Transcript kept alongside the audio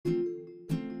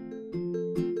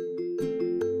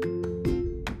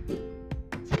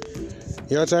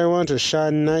Yo, what's everyone? To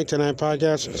Shot Night Tonight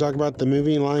podcast to talk about the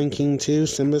movie Lion King 2,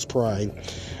 Simba's Pride.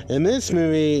 In this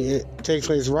movie, it takes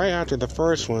place right after the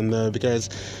first one, though, because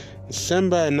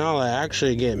Simba and Nala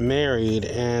actually get married,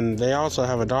 and they also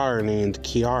have a daughter named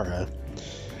Kiara.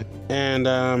 And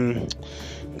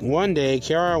one day,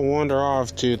 Kiara wanders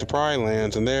off to the Pride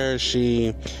Lands, and there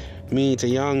she meets a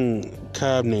young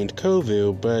cub named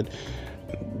Kovu, but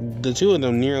the two of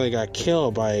them nearly got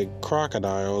killed by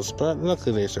crocodiles, but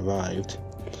luckily they survived.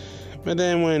 But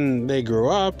then when they grew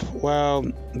up, well,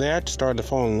 they actually started to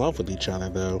fall in love with each other,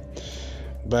 though.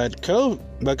 But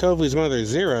Kovu's mother,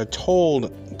 Zira,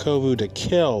 told Kovu to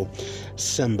kill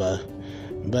Simba,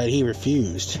 but he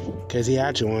refused, because he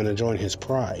actually wanted to join his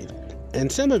pride.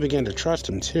 And Simba began to trust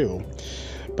him, too.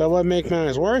 But what makes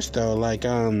matters worse, though,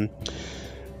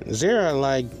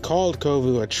 Zira, called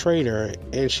Kovu a traitor,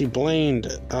 and she blamed,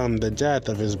 the death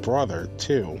of his brother,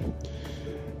 too.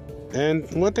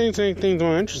 And what they make things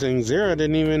more interesting, Zira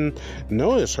didn't even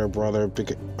notice his brother,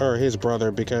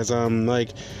 because,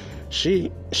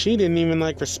 she didn't even,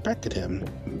 respected him.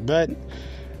 But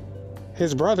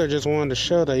his brother just wanted to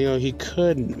show that, he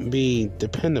could be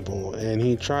dependable, and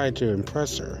he tried to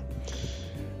impress her.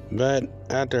 But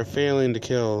after failing to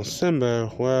kill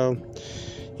Simba, well,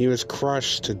 he was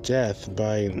crushed to death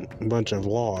by a bunch of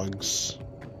logs.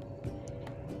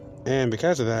 And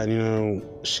because of that,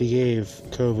 she gave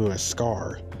Kovu a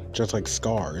scar, just like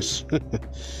scars.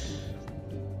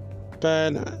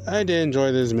 But I did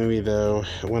enjoy this movie, though,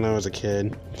 when I was a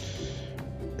kid.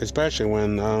 Especially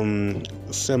when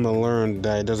Simba learned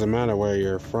that it doesn't matter where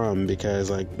you're from, because,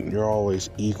 you're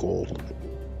always equal.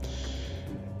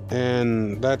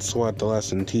 And that's what the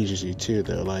lesson teaches you, too,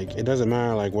 though. It doesn't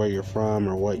matter, where you're from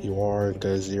or what you are,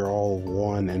 because you're all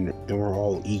one, and we're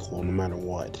all equal no matter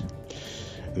what.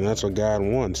 And that's what God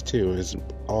wants, too, is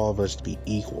all of us to be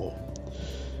equal.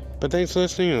 But thanks for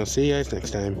listening, and I'll see you guys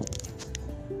next time.